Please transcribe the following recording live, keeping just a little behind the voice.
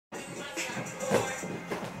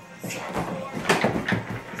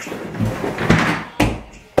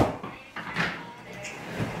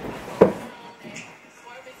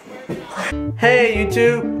Hey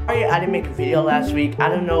YouTube! Sorry I didn't make a video last week. I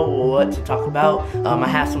don't know what to talk about. I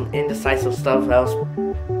had some indecisive stuff that was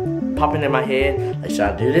popping in my head. Like, should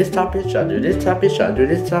I do this topic? Should I do this topic? Should I do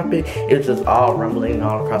this topic? It was just all rumbling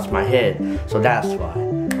all across my head. So that's why.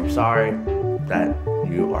 I'm sorry that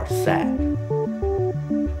you are sad.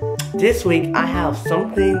 This week I have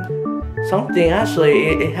something actually,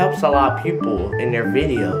 it helps a lot of people in their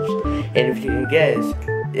videos. And if you can guess,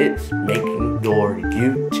 it's making your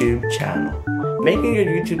YouTube channel. Making your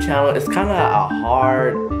YouTube channel is kind of a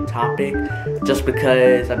hard topic just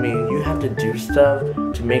because, I mean, you have to do stuff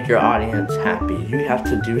to make your audience happy. You have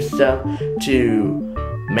to do stuff to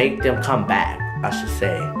make them come back, I should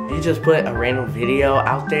say. You just put a random video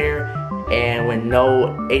out there and with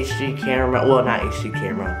no HD camera, well, not HD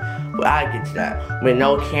camera, but I get to that. With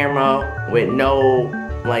no camera, with no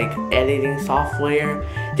like editing software,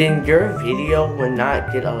 then your video will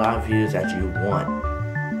not get a lot of views that you want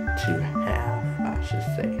to have, I should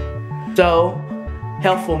say. So,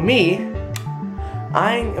 helpful me,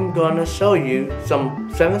 I am gonna show you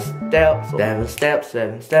some 7 steps.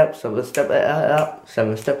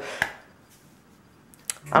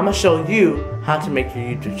 I'm gonna show you how to make your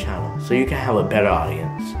YouTube channel so you can have a better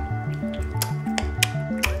audience.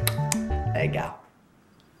 There you go.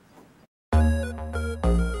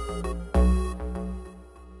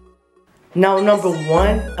 Now, number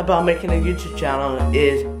 1 about making a YouTube channel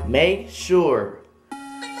is make sure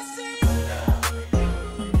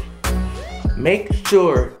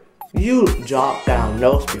you jot down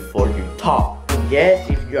notes before you talk. Yes,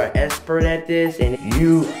 if you're an expert at this and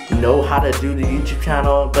you know how to do the YouTube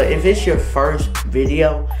channel, but if it's your first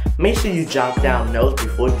video, make sure you jot down notes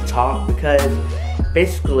before you talk, because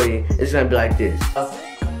basically it's gonna be like this.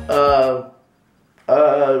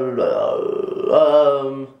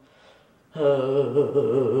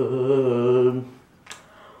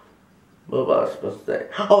 What was I supposed to say?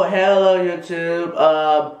 Oh, hello YouTube.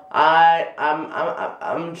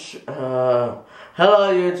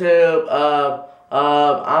 Hello YouTube.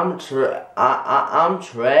 I'm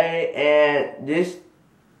Trey, and this.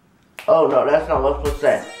 Oh no, that's not what I'm supposed to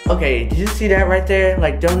say. Okay, did you see that right there?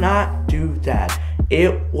 Like, do not do that.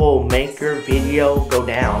 It will make your video go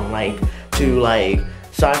down, like to like.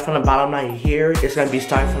 Starting from the bottom, now you here. It's gonna be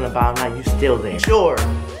starting from the bottom, now you still there.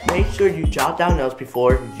 Make sure you jot down notes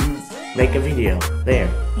before you make a video. There.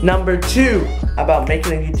 Number 2 about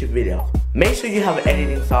making a YouTube video. Make sure you have an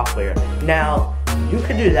editing software. Now, you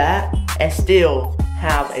can do that and still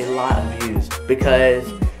have a lot of views, because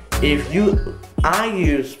if you,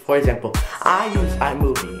 for example, I use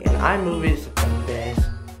iMovie, and iMovie is the best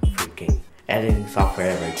freaking editing software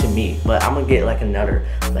ever to me. But I'm gonna get like another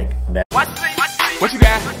like better. What you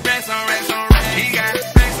got?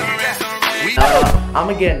 I'm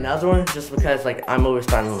gonna get another one just because like I'm always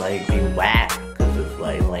starting to like be whack, because it's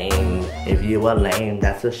like lame. If you are lame,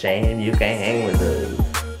 that's a shame. You can't hang with us.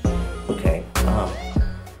 Okay.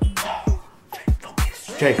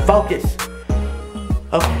 Trey, focus.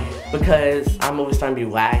 Okay, because I'm always starting to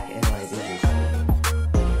be whack and like it's just,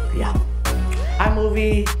 yeah.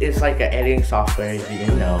 iMovie is like an editing software if you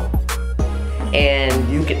didn't know. And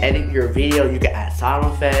you can edit your video, you can add sound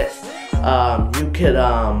effects, you could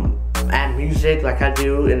add music like I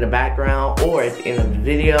do in the background, or at the end of the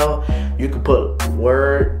video, you could put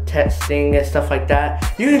word texting and stuff like that.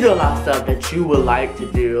 You can do a lot of stuff that you would like to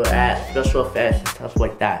do, add special effects and stuff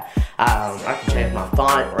like that. I can change my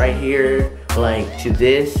font right here, like to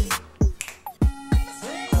this,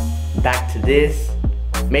 back to this.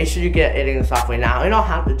 Make sure you get editing software. Now, it don't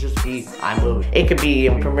have to just be iMovie. It could be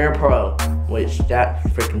Premiere Pro, which that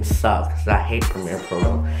freaking sucks. I hate Premiere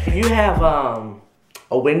Pro. If you have a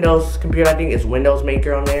Windows computer, I think it's Windows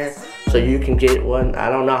Maker on there, so you can get one. I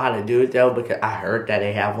don't know how to do it though, because I heard that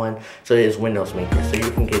they have one, so it's Windows Maker, so you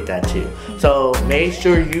can get that too. So make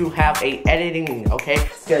sure you have a editing, okay?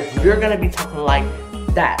 Because you're gonna be talking like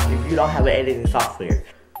that if you don't have an editing software.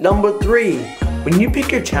 Number 3, when you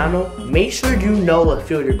pick your channel, make sure you know what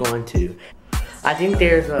field you're going to. I think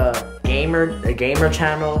there's a gamer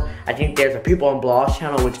channel. I think there's a people and blogs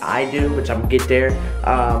channel, which I do, which I'm gonna get there.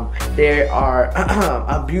 There are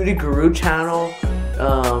a beauty guru channel,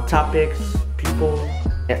 topics, people,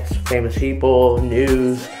 famous people,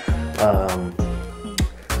 news,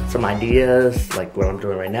 some ideas like what I'm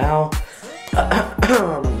doing right now.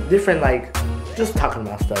 Different, like, just talking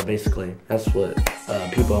about stuff basically. That's what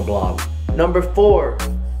people and blogs. Number 4.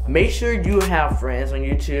 Make sure you have friends on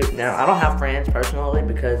YouTube. Now, I don't have friends personally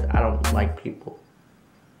because I don't like people.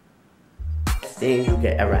 thing you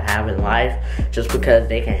could ever have in life, just because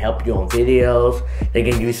they can help you on videos. They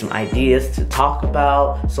can give you some ideas to talk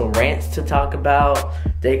about, some rants to talk about.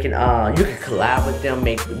 They can you can collab with them,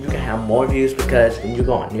 you can have more views, because when you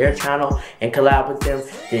go on their channel and collab with them,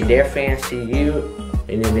 then their fans see you,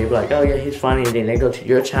 and then they be like, oh yeah, he's funny, and then they go to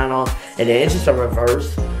your channel, and then it's just a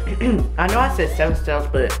reverse. I know I said 7 steps,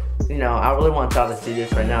 but you know, I really want y'all to see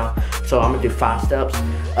this right now, so I'm gonna do 5 steps,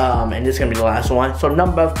 and this is gonna be the last one. So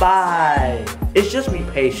number 5, it's just be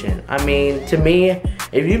patient. I mean, to me,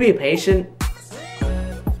 if you be patient,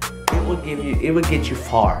 it would get you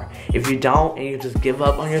far. If you don't and you just give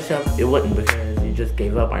up on yourself, it wouldn't, because you just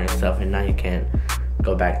gave up on yourself and now you can't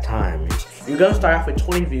go back time. You're gonna start off with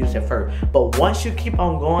 20 views at first, but once you keep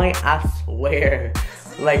on going, I swear,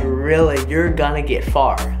 like really, you're gonna get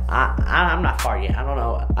far. I'm not far yet. I don't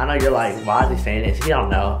know. I know you're like, why is he saying this? He don't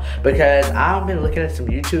know. Because I've been looking at some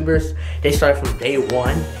YouTubers, they started from day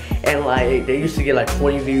 1, and like they used to get like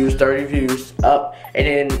 20 views, 30 views up, and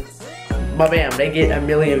then bam, they get 1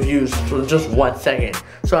 million views for just 1 second.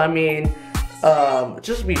 So I mean,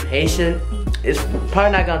 just be patient. It's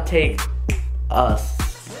probably not gonna take us.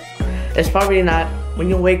 It's probably not, when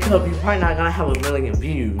you wake up, you're probably not gonna have 1 million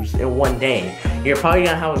views in 1 day. You're probably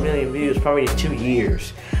gonna have 1 million views probably in 2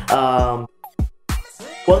 years.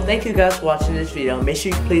 Well, thank you guys for watching this video. Make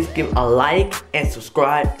sure you please give a like and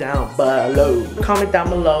subscribe down below. Comment down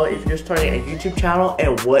below if you're starting a YouTube channel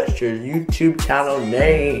and what's your YouTube channel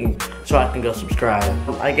name, so I can go subscribe.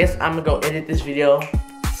 I guess I'm gonna go edit this video.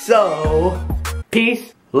 So,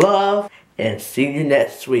 peace, love, and see you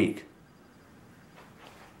next week.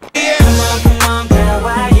 Come on, girl,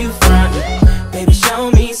 why you frontin'? Baby,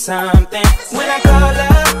 show me some.